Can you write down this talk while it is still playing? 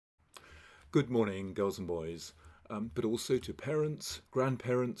Good morning, girls and boys, but also to parents,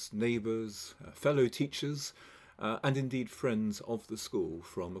 grandparents, neighbours, fellow teachers, and indeed friends of the school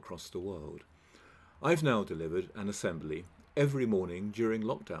from across the world. I've now delivered an assembly every morning during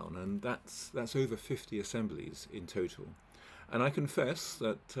lockdown, and that's over 50 assemblies in total. And I confess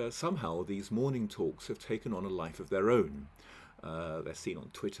that somehow these morning talks have taken on a life of their own. They're seen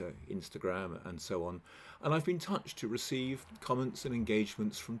on Twitter, Instagram, and so on. And I've been touched to receive comments and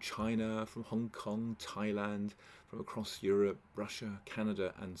engagements from China, from Hong Kong, Thailand, from across Europe, Russia,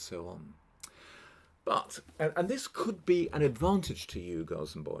 Canada, and so on. And this could be an advantage to you,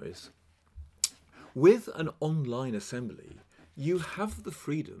 girls and boys, with an online assembly, you have the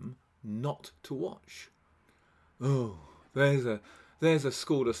freedom not to watch. Oh, there's a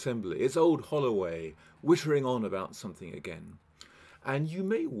school assembly. It's old Holloway wittering on about something again. And you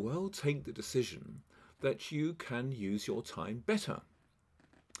may well take the decision that you can use your time better.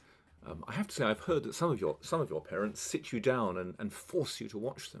 I have to say, I've heard that some of your parents sit you down and force you to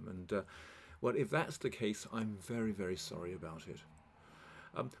watch them. And well, if that's the case, I'm very, very sorry about it.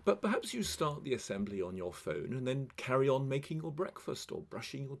 But perhaps you start the assembly on your phone and then carry on making your breakfast or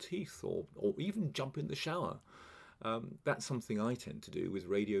brushing your teeth or even jump in the shower. That's something I tend to do with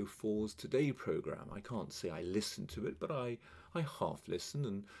Radio 4's Today programme. I can't say I listen to it, but I half listen,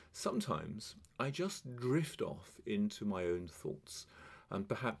 and sometimes I just drift off into my own thoughts, and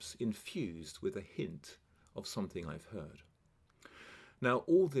perhaps infused with a hint of something I've heard. Now,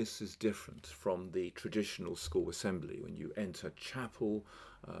 all this is different from the traditional school assembly when you enter chapel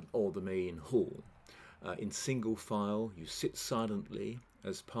or the main hall. In single file, you sit silently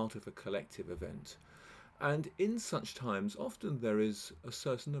as part of a collective event. And in such times, often there is a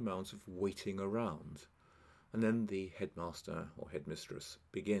certain amount of waiting around. And then the headmaster or headmistress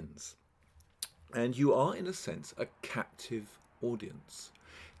begins. And you are, in a sense, a captive audience.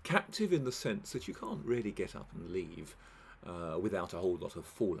 Captive in the sense that you can't really get up and leave without a whole lot of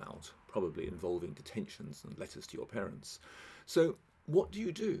fallout, probably involving detentions and letters to your parents. So what do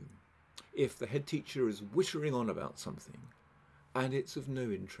you do if the head teacher is wittering on about something and it's of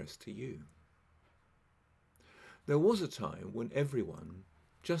no interest to you? There was a time when everyone,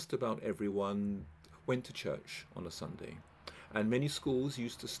 just about everyone, went to church on a Sunday. And many schools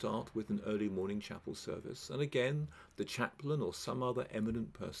used to start with an early morning chapel service, and again, the chaplain or some other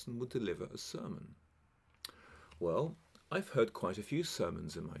eminent person would deliver a sermon. Well, I've heard quite a few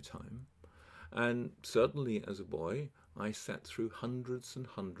sermons in my time, and certainly as a boy, I sat through hundreds and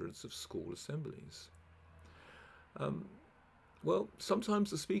hundreds of school assemblies. Well,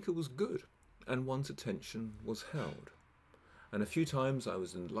 sometimes the speaker was good, and one's attention was held. And a few times I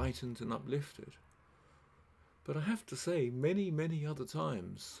was enlightened and uplifted. But I have to say, many, many other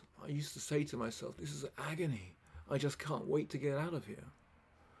times, I used to say to myself, this is agony. I just can't wait to get out of here.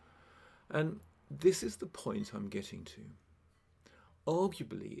 And this is the point I'm getting to.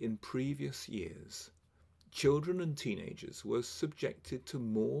 Arguably, in previous years, children and teenagers were subjected to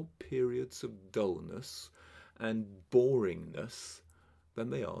more periods of dullness and boringness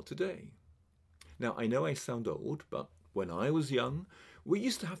than they are today. Now, I know I sound old, but when I was young, we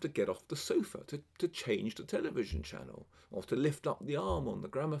used to have to get off the sofa to change the television channel or to lift up the arm on the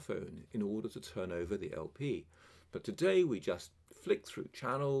gramophone in order to turn over the LP. But today we just flick through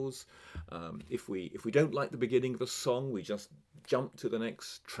channels. If we don't like the beginning of a song, we just jump to the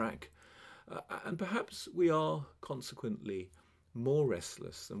next track. And perhaps we are consequently more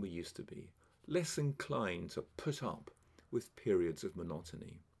restless than we used to be, less inclined to put up with periods of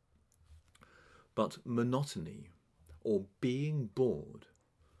monotony. But monotony, or being bored,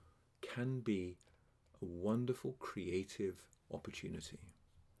 can be a wonderful creative opportunity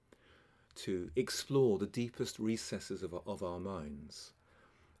to explore the deepest recesses of our minds,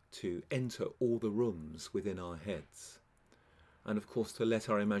 to enter all the rooms within our heads, and of course to let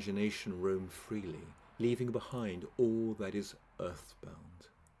our imagination roam freely, leaving behind all that is earthbound.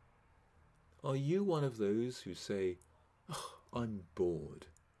 Are you one of those who say, "Oh, I'm bored"?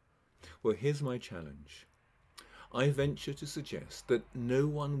 Well, here's my challenge. I venture to suggest that no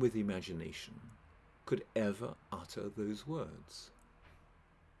one with imagination could ever utter those words.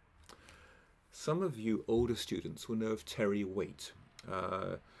 Some of you older students will know of Terry Waite.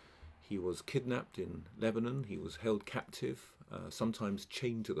 He was kidnapped in Lebanon. He was held captive, sometimes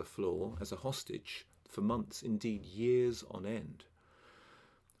chained to the floor as a hostage for months, indeed years on end.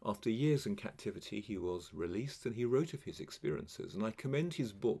 After years in captivity, he was released, and he wrote of his experiences, and I commend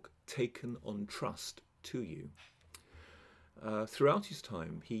his book, Taken on Trust, to you. Throughout his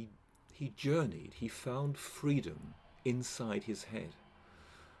time, he journeyed, he found freedom inside his head.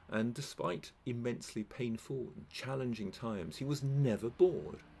 And despite immensely painful and challenging times, he was never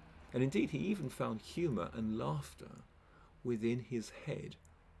bored. And indeed, he even found humour and laughter within his head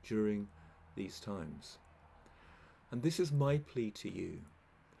during these times. And this is my plea to you.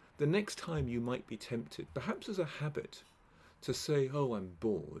 The next time you might be tempted, perhaps as a habit, to say, "Oh, I'm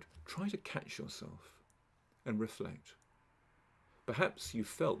bored," try to catch yourself and reflect. Perhaps you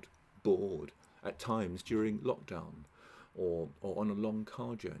felt bored at times during lockdown or on a long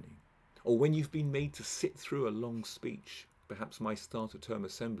car journey, or when you've been made to sit through a long speech, perhaps my start of term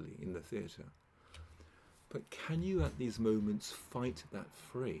assembly in the theatre. But can you at these moments fight that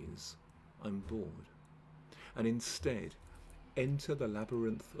phrase, "I'm bored," and instead enter the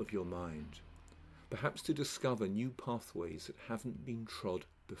labyrinth of your mind, perhaps to discover new pathways that haven't been trod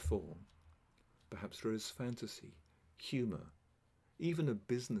before? Perhaps there is fantasy, humour, even a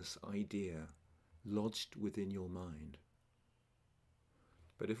business idea lodged within your mind.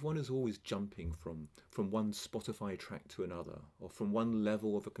 But if one is always jumping from one Spotify track to another, or from one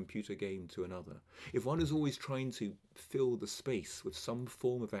level of a computer game to another, if one is always trying to fill the space with some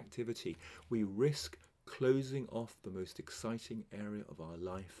form of activity, we risk closing off the most exciting area of our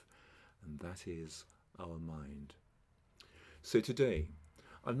life, and that is our mind. So today,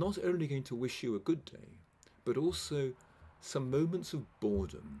 I'm not only going to wish you a good day, but also some moments of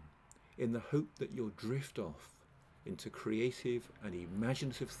boredom in the hope that you'll drift off into creative and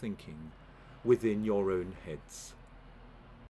imaginative thinking within your own heads.